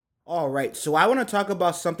All right, so I want to talk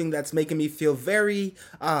about something that's making me feel very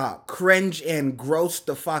cringe and gross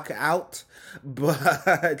the fuck out.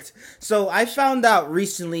 But so I found out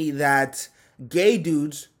recently that gay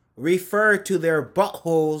dudes refer to their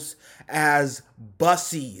buttholes as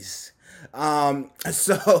bussies.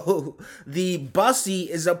 So the bussy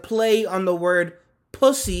is a play on the word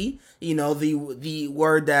pussy, the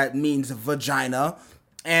word that means vagina,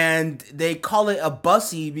 and they call it a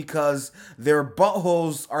bussy because their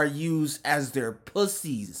buttholes are used as their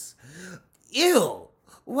pussies. Ew.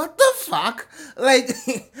 What the fuck? Like,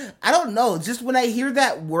 I don't know. Just when I hear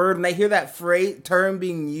that word, when I hear that phrase term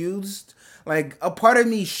being used, like a part of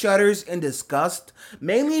me shudders in disgust.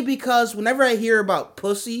 Mainly because whenever I hear about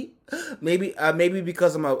pussy, maybe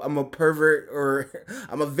because I'm a pervert or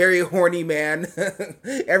I'm a very horny man.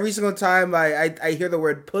 Every single time I hear the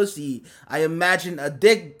word pussy, I imagine a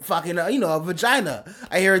dick fucking a vagina.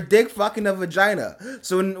 I hear a dick fucking a vagina.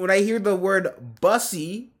 So when I hear the word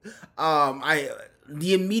bussy, I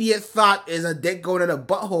the immediate thought is a dick going in a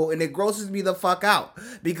butthole, and it grosses me the fuck out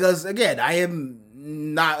because again, I am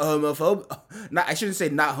not homophobic. Not, I shouldn't say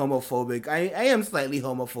not homophobic. I am slightly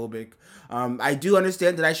homophobic. I do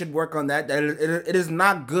understand that I should work on that. That it is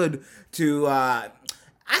not good to.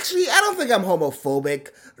 Actually, I don't think I'm homophobic.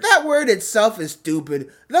 That word itself is stupid.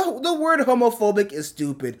 The word homophobic is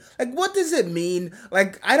stupid. Like, what does it mean?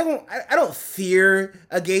 Like, I don't fear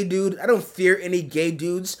a gay dude. I don't fear any gay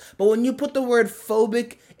dudes. But when you put the word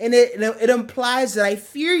phobic in it, it implies that I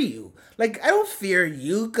fear you. Like, I don't fear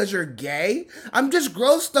you because you're gay. I'm just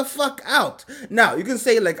grossed the fuck out. Now, you can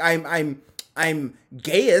say like I'm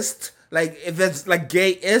gayist. Like if it's like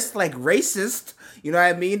gayist, like racist. You know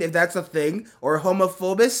what I mean? If that's a thing, or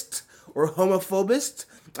homophobist.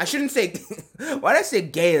 I shouldn't say. Why did I say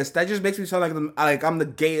gayest? That just makes me sound like I'm the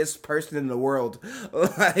gayest person in the world.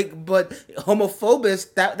 Like, but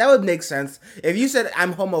homophobist, that would make sense. If you said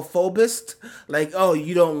I'm homophobist, like, oh,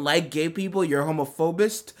 you don't like gay people, you're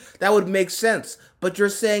homophobist, that would make sense. But you're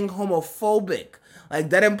saying homophobic.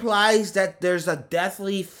 Like that implies that there's a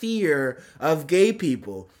deathly fear of gay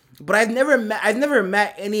people. But I've never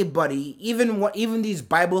met anybody, even these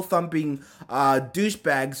Bible thumping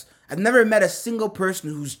douchebags. I've never met a single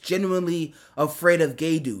person who's genuinely afraid of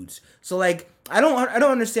gay dudes. So like I don't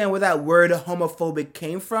understand where that word homophobic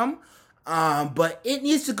came from. But it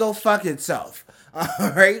needs to go fuck itself.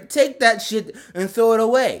 All right, take that shit and throw it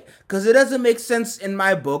away, cause it doesn't make sense in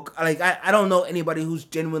my book. Like I don't know anybody who's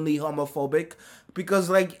genuinely homophobic, because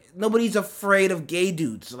like nobody's afraid of gay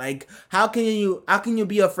dudes. Like how can you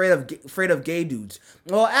be afraid of gay dudes?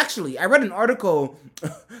 Well, actually, I read an article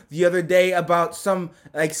the other day about some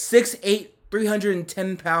like 6'8",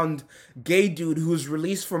 310 pound gay dude who was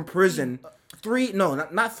released from prison. Three, no,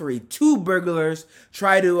 not three, two burglars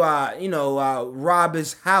try to rob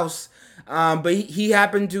his house, but he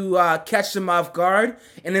happened to catch them off guard,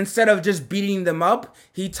 and instead of just beating them up,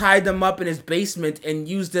 he tied them up in his basement and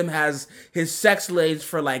used them as his sex slaves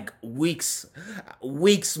for like weeks,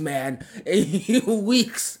 man.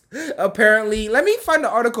 Weeks. Apparently, let me find the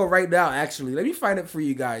article right now. Actually, let me find it for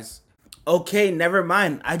you guys. Okay, never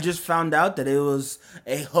mind. I just found out that it was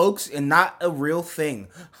a hoax and not a real thing.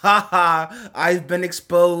 Haha, I've been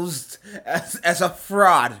exposed as a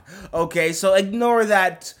fraud. Okay, so ignore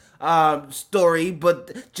that story,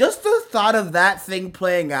 but just the thought of that thing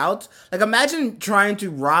playing out. Like, imagine trying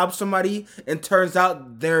to rob somebody and turns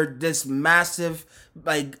out they're this massive,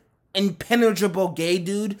 like, impenetrable gay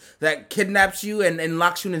dude that kidnaps you and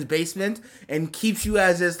locks you in his basement and keeps you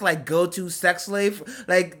as his like go-to sex slave.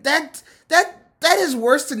 Like that is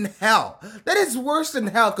worse than hell. That is worse than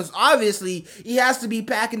hell, because obviously he has to be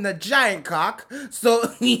packing the giant cock,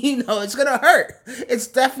 so it's gonna hurt. It's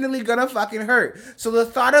definitely gonna fucking hurt. So the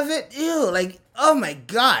thought of it, ew, like, oh my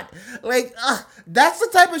god, like, that's the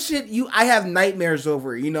type of shit I have nightmares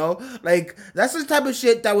over. Like that's the type of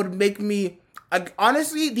shit that would make me, like,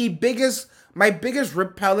 honestly, my biggest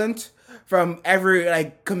repellent from ever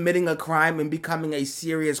like committing a crime and becoming a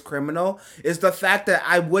serious criminal is the fact that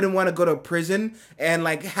I wouldn't want to go to prison and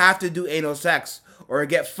like have to do anal sex or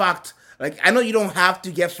get fucked. Like, I know you don't have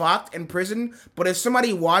to get fucked in prison, but if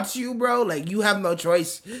somebody wants you, bro, like, you have no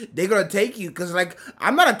choice. They're gonna take you, because, like,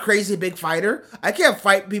 I'm not a crazy big fighter. I can't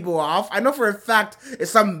fight people off. I know for a fact if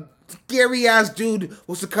some scary ass dude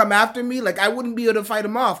was to come after me, like, I wouldn't be able to fight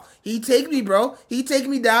him off. He'd take me, bro. He'd take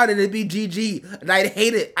me down and it'd be GG. And I'd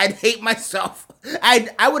hate it. I'd hate myself.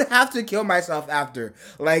 I would have to kill myself after.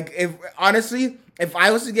 Like, if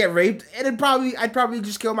I was to get raped, I'd probably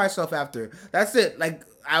just kill myself after. That's it. Like,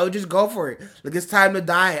 I would just go for it. Like, it's time to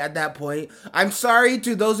die at that point. I'm sorry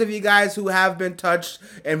to those of you guys who have been touched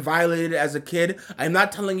and violated as a kid. I'm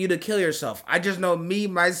not telling you to kill yourself. I just know me,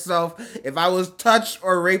 myself, if I was touched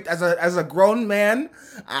or raped as a grown man,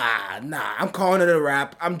 nah, I'm calling it a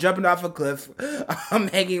wrap. I'm jumping off a cliff. I'm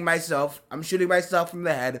hanging myself. I'm shooting myself from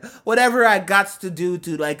the head. Whatever I got to do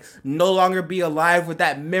to, like, no longer be alive with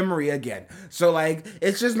that memory again. So, like,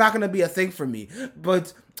 it's just not going to be a thing for me.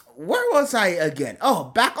 But where was I again? Oh,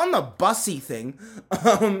 back on the bussy thing.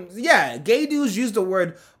 Yeah, gay dudes use the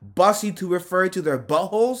word bussy to refer to their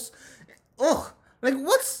buttholes. Ugh, like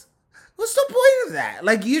what's the point of that?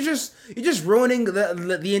 Like, you're just ruining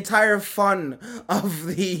the entire fun of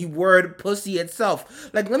the word pussy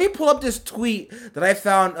itself. Like, let me pull up this tweet that I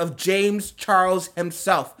found of James Charles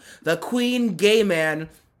himself, the queen gay man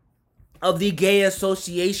of the Gay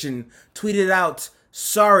Association, tweeted out,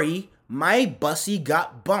 "Sorry, my bussy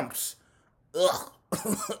got bumps." Ugh.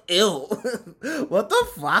 Ew. What the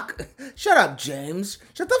fuck? Shut up, James.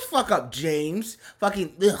 Shut the fuck up, James.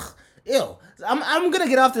 Fucking ugh. Ew. I'm gonna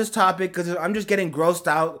get off this topic because I'm just getting grossed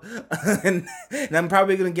out, and I'm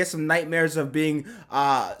probably gonna get some nightmares of being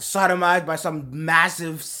sodomized by some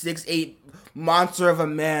massive 6'8" monster of a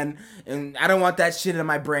man, and I don't want that shit in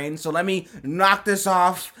my brain. So let me knock this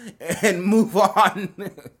off and move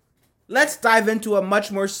on. Let's dive into a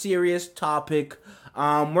much more serious topic.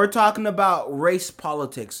 We're talking about race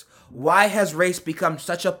politics. Why has race become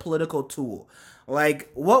such a political tool?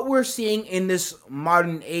 Like, what we're seeing in this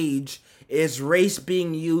modern age is race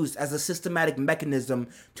being used as a systematic mechanism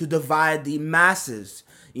to divide the masses.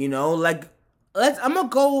 You know, like,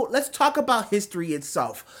 let's talk about history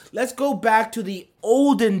itself. Let's go back to the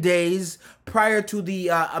olden days prior to the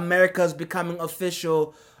Americas becoming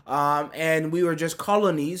official, and we were just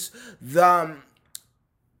colonies.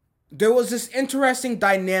 There was this interesting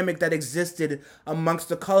dynamic that existed amongst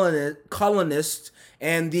the colonists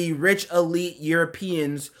and the rich elite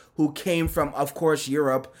Europeans who came from, of course,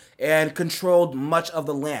 Europe and controlled much of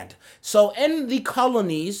the land. So in the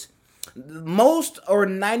colonies, most or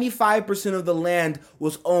 95% of the land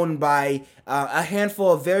was owned by a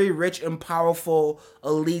handful of very rich and powerful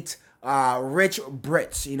elite rich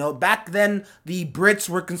Brits. You know, back then the Brits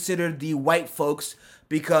were considered the white folks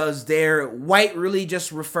because their white really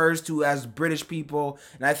just refers to as British people,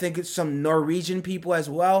 and I think it's some Norwegian people as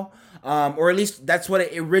well, or at least that's what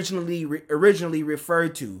it originally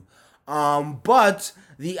referred to. But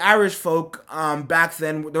the Irish folk, back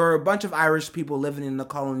then, there were a bunch of Irish people living in the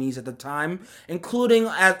colonies at the time, including,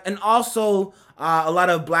 and also a lot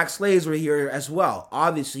of black slaves were here as well.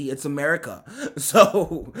 Obviously, it's America.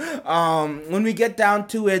 So, when we get down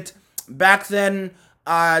to it, back then,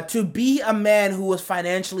 to be a man who was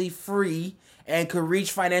financially free and could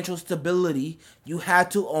reach financial stability, you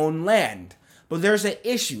had to own land. But there's an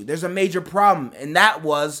issue, there's a major problem, and that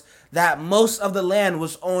was that most of the land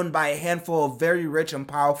was owned by a handful of very rich and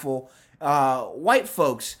powerful white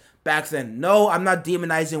folks back then. No, I'm not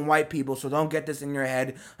demonizing white people, so don't get this in your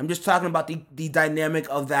head. I'm just talking about the dynamic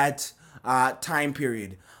of that time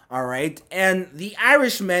period, all right? And the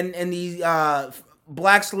Irishmen and the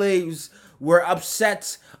black slaves were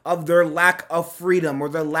upset of their lack of freedom or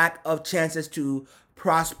their lack of chances to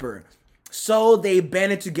prosper. So they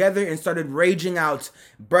banded together and started raging out,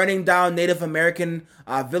 burning down Native American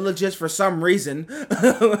villages for some reason.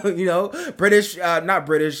 You know, Irish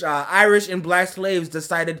and black slaves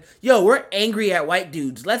decided, yo, we're angry at white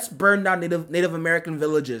dudes. Let's burn down Native American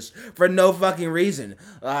villages for no fucking reason.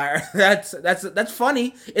 That's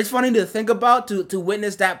funny. It's funny to think about, to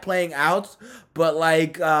witness that playing out. But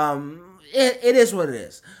like, it is what it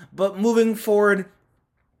is. But moving forward,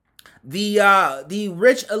 the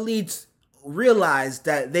rich elites realized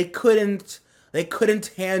that they couldn't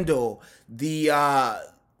handle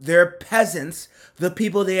their peasants, the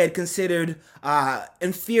people they had considered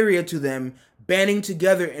inferior to them, banding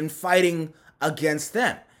together and fighting against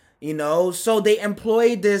them. You know, so they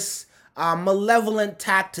employed this malevolent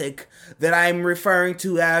tactic that I'm referring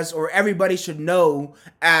to as, or everybody should know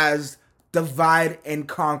as, divide and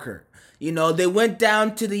conquer. You know, they went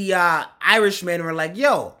down to the Irishmen and were like,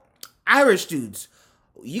 yo, Irish dudes,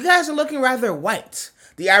 you guys are looking rather white.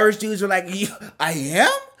 The Irish dudes were like, I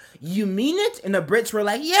am? You mean it? And the Brits were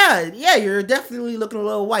like, yeah, you're definitely looking a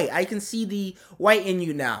little white. I can see the white in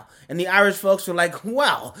you now. And the Irish folks were like,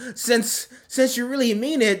 well, since you really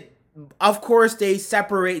mean it, of course they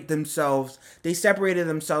separated themselves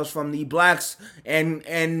from the blacks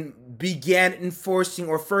and began enforcing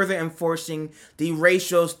or further enforcing the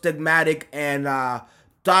racial stigmatic and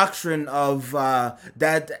doctrine of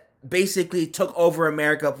that basically took over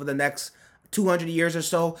America for the next 200 years or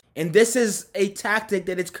so. And this is a tactic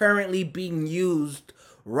that is currently being used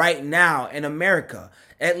right now in America,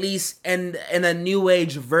 at least in a new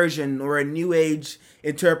age version or a new age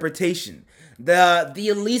interpretation. The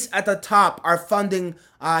elites at the top are funding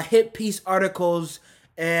hit piece articles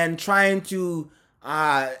and trying to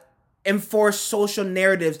enforce social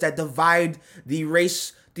narratives that divide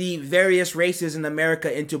the various races in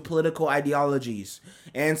America into political ideologies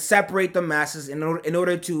and separate the masses in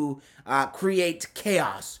order to create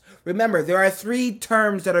chaos. Remember, there are three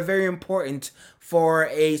terms that are very important for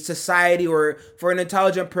a society or for an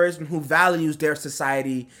intelligent person who values their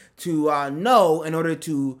society to know in order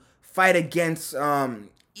to fight against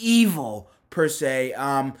evil, per se.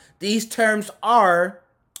 These terms are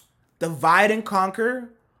divide and conquer,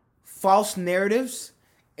 false narratives,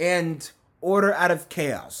 and order out of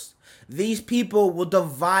chaos. These people will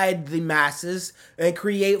divide the masses and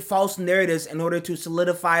create false narratives in order to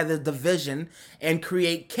solidify the division and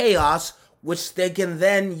create chaos, which they can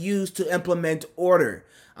then use to implement order,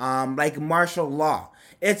 like martial law.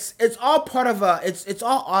 It's all part of it's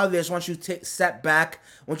all obvious once you take a step back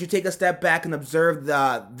and observe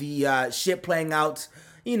the shit playing out,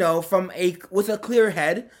 with a clear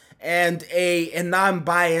head and a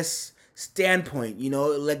non-biased standpoint.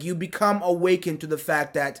 Like, you become awakened to the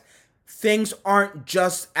fact that things aren't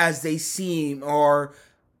just as they seem, or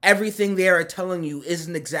everything they are telling you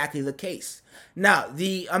isn't exactly the case. Now,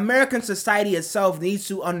 the American society itself needs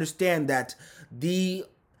to understand that the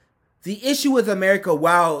issue with America,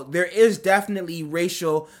 while there is definitely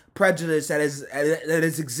racial prejudice that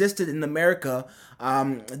has existed in America,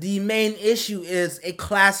 the main issue is a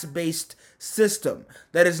class-based system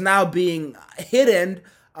that is now being hidden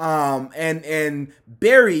and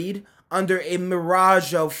buried under a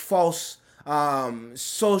mirage of false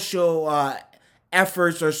social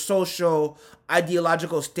efforts or social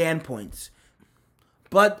ideological standpoints.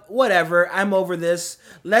 But whatever, I'm over this.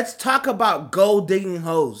 Let's talk about gold digging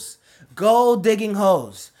hoes. Gold digging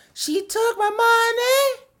hoes. She took my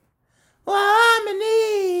money while I'm in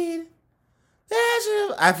need.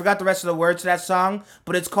 I forgot the rest of the words to that song,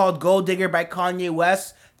 but it's called Gold Digger by Kanye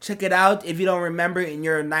West. Check it out. If you don't remember and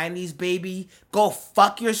you're a 90s baby, go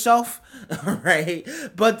fuck yourself. Right?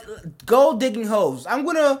 But gold digging hoes. I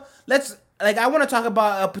want to talk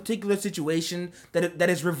about a particular situation that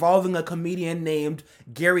is revolving a comedian named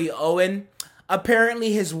Gary Owen.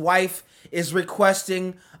 Apparently his wife is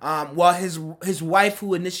requesting, his wife,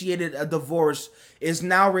 who initiated a divorce, is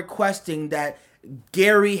now requesting that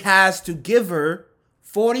Gary has to give her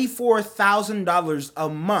 $44,000 a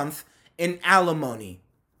month in alimony.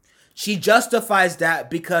 She justifies that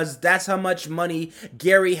because that's how much money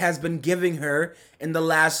Gary has been giving her in the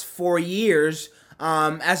last 4 years,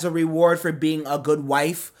 as a reward for being a good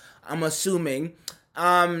wife, I'm assuming.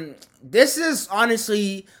 This is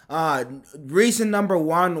honestly reason number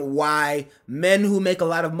one why men who make a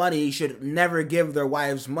lot of money should never give their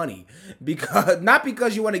wives money. Not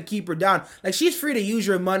because you want to keep her down. Like, she's free to use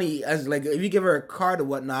your money, as like if you give her a card or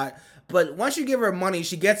whatnot. But once you give her money,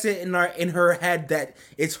 she gets it in her head that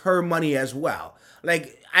it's her money as well.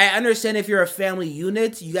 Like, I understand if you're a family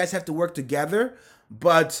unit, you guys have to work together.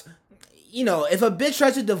 But if a bitch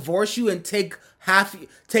tries to divorce you and take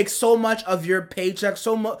so much of your paycheck,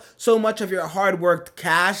 so much of your hard worked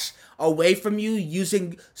cash away from you,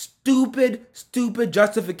 using stupid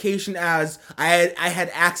justification as I had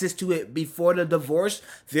access to it before the divorce,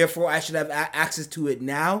 therefore I should have access to it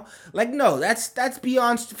now. Like, no, that's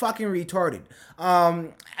beyond fucking retarded.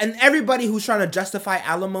 And everybody who's trying to justify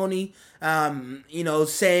alimony,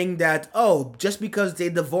 saying that, oh, just because they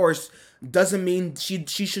divorced doesn't mean she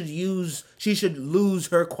should lose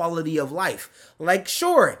her quality of life. Like,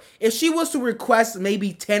 sure, if she was to request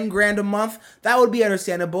maybe 10 grand a month, that would be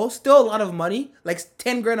understandable. Still a lot of money. Like,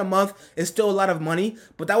 10 grand a month is still a lot of money,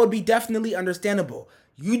 but that would be definitely understandable.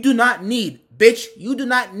 You do not need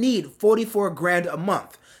 44 grand a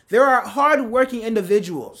month. There are hardworking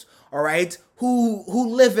individuals, all right, who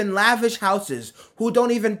live in lavish houses, who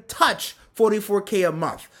don't even touch 44K a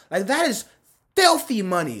month. Like, that is filthy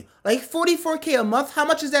money. Like, 44K a month, how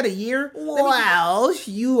much is that a year? Well,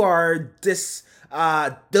 you are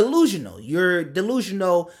delusional. You're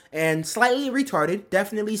delusional and slightly retarded.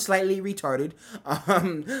 Definitely slightly retarded.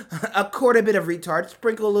 A quarter bit of retard.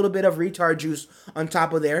 Sprinkle a little bit of retard juice on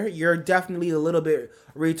top of there. You're definitely a little bit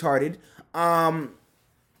retarded.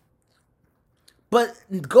 But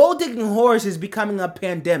gold digging whores is becoming a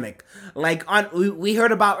pandemic. Like, we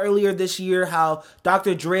heard about earlier this year how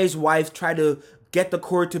Dr. Dre's wife tried to get the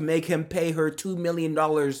court to make him pay her $2 million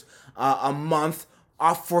a month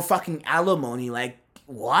off for fucking alimony. Like,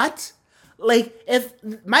 what? like, if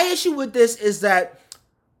my issue with this is that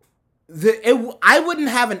I wouldn't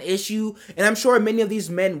have an issue, and I'm sure many of these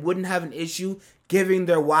men wouldn't have an issue giving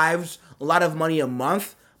their wives a lot of money a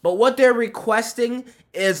month. But what they're requesting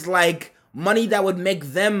is like money that would make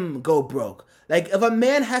them go broke. Like, if a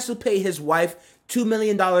man has to pay his wife $2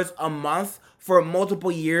 million a month for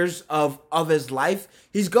multiple years of his life,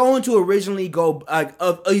 he's going to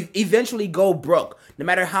eventually go broke, no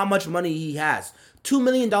matter how much money he has. $2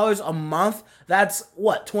 million a month. That's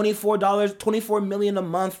what, $24, 24 million a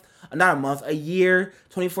month. Not a month, a year.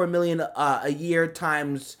 24 million a year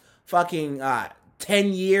times fucking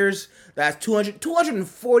 10 years. That's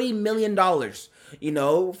 $240 million. You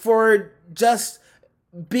know, for just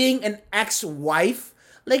being an ex-wife.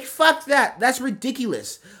 Like, fuck that. That's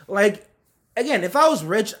ridiculous. Like, again, if I was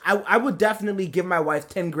rich, I would definitely give my wife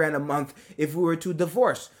 10 grand a month if we were to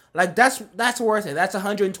divorce. Like, that's worth it. That's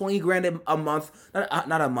 120 grand a month,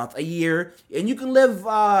 not a month, a year, and you can live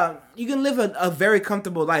a very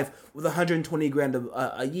comfortable life with 120 grand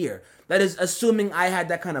a year. That is assuming I had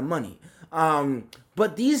that kind of money.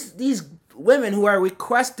 But these women who are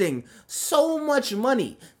requesting so much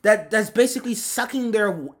money that's basically sucking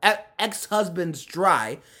their ex-husbands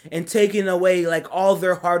dry and taking away like all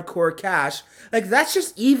their hardcore cash, like, that's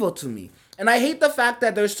just evil to me. And I hate the fact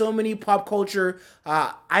that there's so many pop culture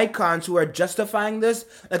icons who are justifying this,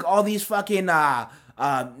 like all these fucking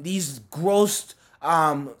these gross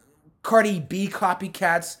Cardi B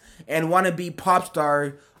copycats and wannabe pop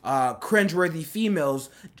star cringeworthy females,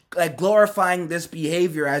 like, glorifying this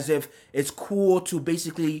behavior as if it's cool to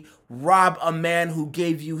basically rob a man who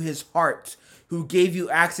gave you his heart, who gave you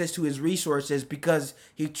access to his resources because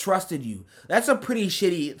he trusted you. That's a pretty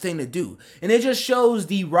shitty thing to do. And it just shows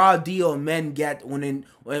the raw deal men get when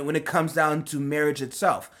it comes down to marriage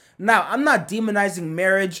itself. Now, I'm not demonizing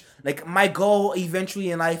marriage. Like, my goal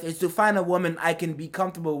eventually in life is to find a woman I can be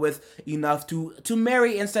comfortable with enough to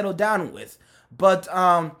marry and settle down with. But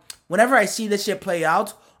whenever I see this shit play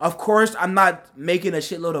out, of course, I'm not making a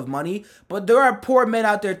shitload of money, but there are poor men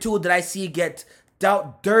out there too that I see get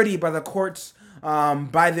dealt dirty by the courts,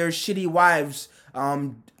 by their shitty wives,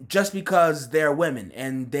 just because they're women,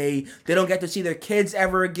 and they don't get to see their kids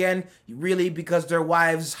ever again, really, because their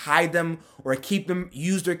wives hide them or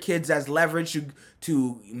use their kids as leverage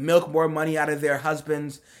to milk more money out of their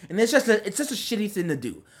husbands, and it's just a shitty thing to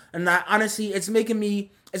do. And honestly, it's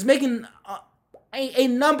making a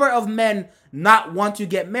number of men not want to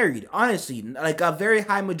get married. Honestly, like, a very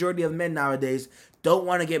high majority of men nowadays don't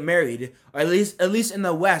want to get married, or at least in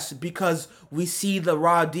the West, because we see the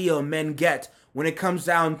raw deal men get when it comes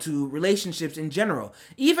down to relationships in general.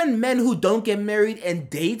 Even men who don't get married and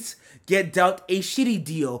date get dealt a shitty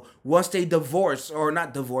deal once they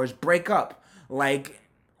break up. Like,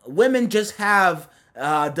 women just have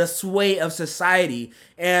the sway of society,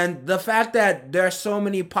 and the fact that there are so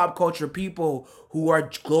many pop culture people who are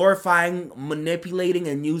glorifying, manipulating,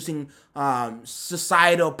 and using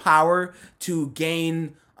societal power to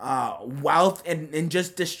gain wealth and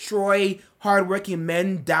just destroy hardworking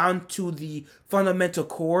men down to the fundamental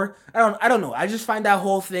core. I don't know. I just find that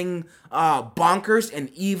whole thing bonkers and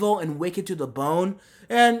evil and wicked to the bone.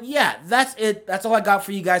 And yeah, that's it. That's all I got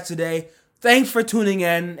for you guys today. Thanks for tuning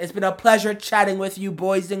in. It's been a pleasure chatting with you,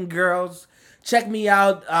 boys and girls. Check me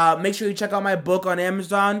out. Make sure you check out my book on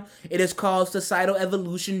Amazon. It is called Societal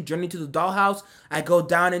Evolution: Journey to the Dollhouse. I go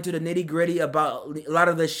down into the nitty-gritty about a lot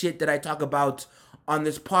of the shit that I talk about on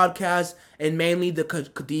this podcast, and mainly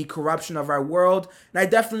the corruption of our world. And I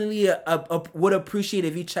definitely would appreciate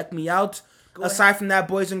if you check me out. Aside from that,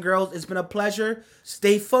 boys and girls, it's been a pleasure.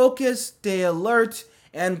 Stay focused, stay alert,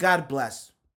 and God bless.